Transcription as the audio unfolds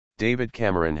David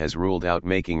Cameron has ruled out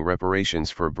making reparations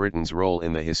for Britain's role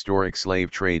in the historic slave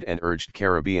trade and urged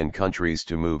Caribbean countries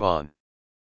to move on.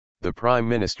 The Prime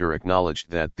Minister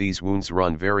acknowledged that these wounds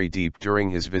run very deep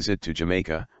during his visit to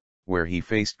Jamaica, where he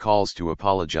faced calls to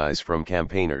apologise from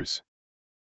campaigners.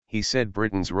 He said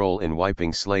Britain's role in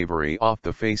wiping slavery off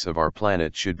the face of our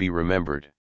planet should be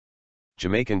remembered.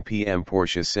 Jamaican PM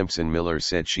Portia Simpson Miller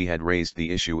said she had raised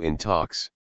the issue in talks.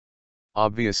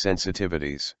 Obvious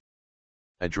sensitivities.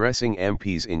 Addressing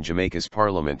MPs in Jamaica's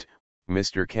parliament,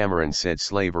 Mr. Cameron said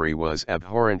slavery was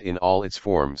abhorrent in all its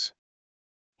forms.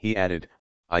 He added,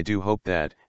 "I do hope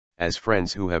that, as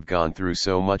friends who have gone through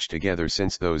so much together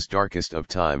since those darkest of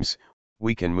times,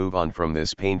 we can move on from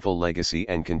this painful legacy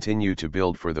and continue to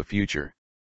build for the future."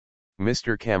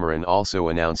 Mr. Cameron also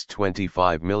announced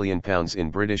 £25 million in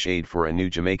British aid for a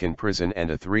new Jamaican prison and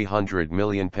a £300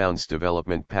 million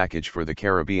development package for the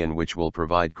Caribbean, which will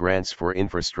provide grants for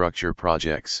infrastructure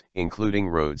projects, including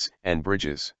roads and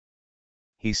bridges.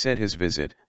 He said his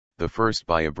visit, the first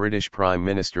by a British Prime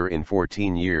Minister in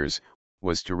 14 years,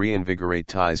 was to reinvigorate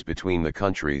ties between the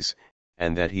countries,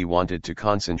 and that he wanted to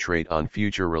concentrate on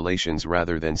future relations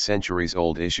rather than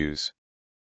centuries-old issues.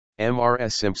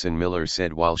 Ms. Simpson Miller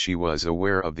said while she was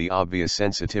aware of the obvious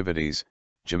sensitivities,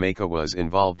 Jamaica was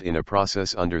involved in a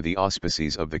process under the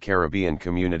auspices of the Caribbean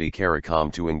Community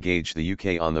CARICOM to engage the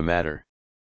UK on the matter.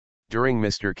 During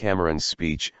Mr. Cameron's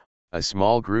speech, a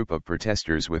small group of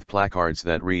protesters with placards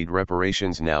that read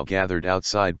 "Reparations" now gathered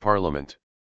outside Parliament.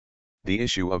 The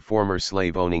issue of former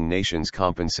slave-owning nations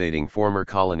compensating former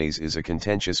colonies is a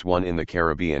contentious one in the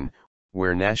Caribbean,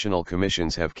 where national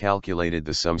commissions have calculated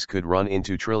the sums could run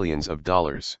into trillions of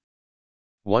dollars.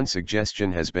 One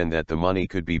suggestion has been that the money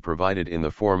could be provided in the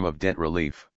form of debt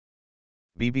relief.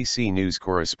 BBC News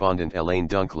correspondent Elaine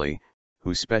Dunkley,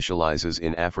 who specialises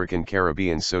in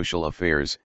African-Caribbean social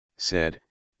affairs, said,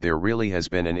 "There really has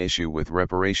been an issue with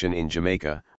reparation in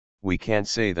Jamaica. We can't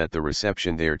say that the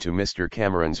reception there to Mr.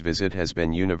 Cameron's visit has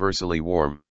been universally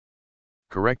warm.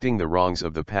 Correcting the wrongs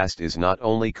of the past is not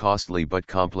only costly but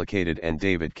complicated, and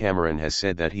David Cameron has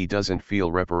said that he doesn't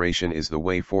feel reparation is the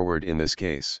way forward in this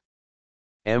case."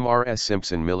 Ms.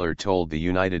 Simpson Miller told the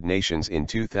United Nations in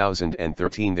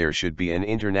 2013 there should be an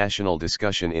international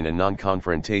discussion in a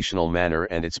non-confrontational manner,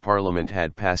 and its parliament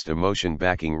had passed a motion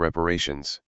backing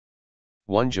reparations.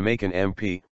 One Jamaican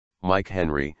MP, Mike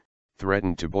Henry,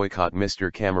 threatened to boycott Mr.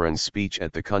 Cameron's speech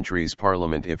at the country's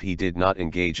parliament if he did not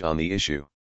engage on the issue.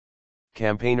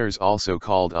 Campaigners also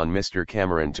called on Mr.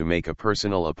 Cameron to make a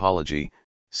personal apology,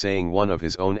 saying one of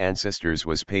his own ancestors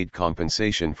was paid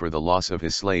compensation for the loss of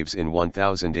his slaves in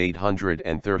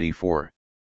 1834.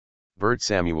 Bert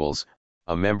Samuels,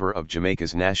 a member of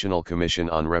Jamaica's National Commission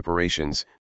on Reparations,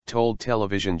 told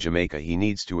Television Jamaica he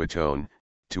needs to atone,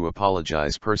 to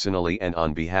apologize personally and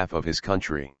on behalf of his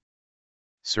country.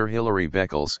 Sir Hilary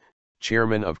Beckles,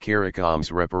 chairman of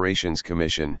CARICOM's Reparations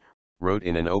Commission, wrote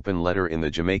in an open letter in the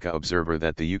Jamaica Observer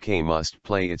that the UK must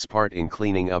play its part in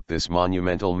cleaning up this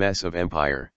monumental mess of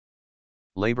empire.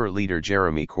 Labour leader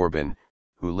Jeremy Corbyn,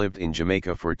 who lived in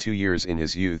Jamaica for 2 years in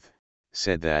his youth,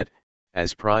 said that,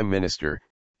 as Prime Minister,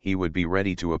 he would be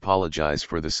ready to apologise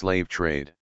for the slave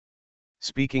trade.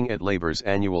 Speaking at Labour's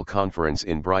annual conference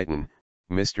in Brighton,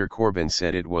 Mr. Corbyn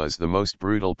said it was the most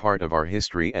brutal part of our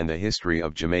history and the history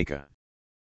of Jamaica.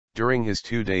 During his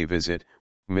 2-day visit,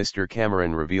 Mr.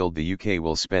 Cameron revealed the UK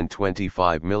will spend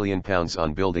 £25 million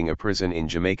on building a prison in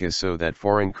Jamaica so that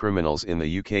foreign criminals in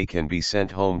the UK can be sent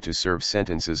home to serve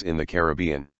sentences in the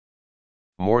Caribbean.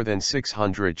 More than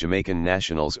 600 Jamaican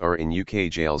nationals are in UK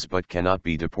jails but cannot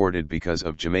be deported because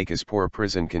of Jamaica's poor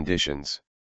prison conditions.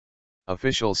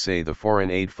 Officials say the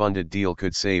foreign aid-funded deal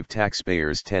could save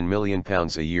taxpayers £10 million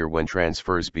a year when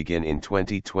transfers begin in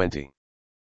 2020.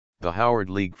 The Howard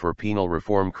League for Penal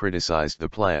Reform criticised the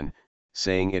plan,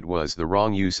 saying it was the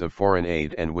wrong use of foreign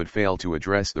aid and would fail to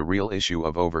address the real issue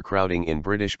of overcrowding in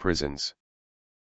British prisons.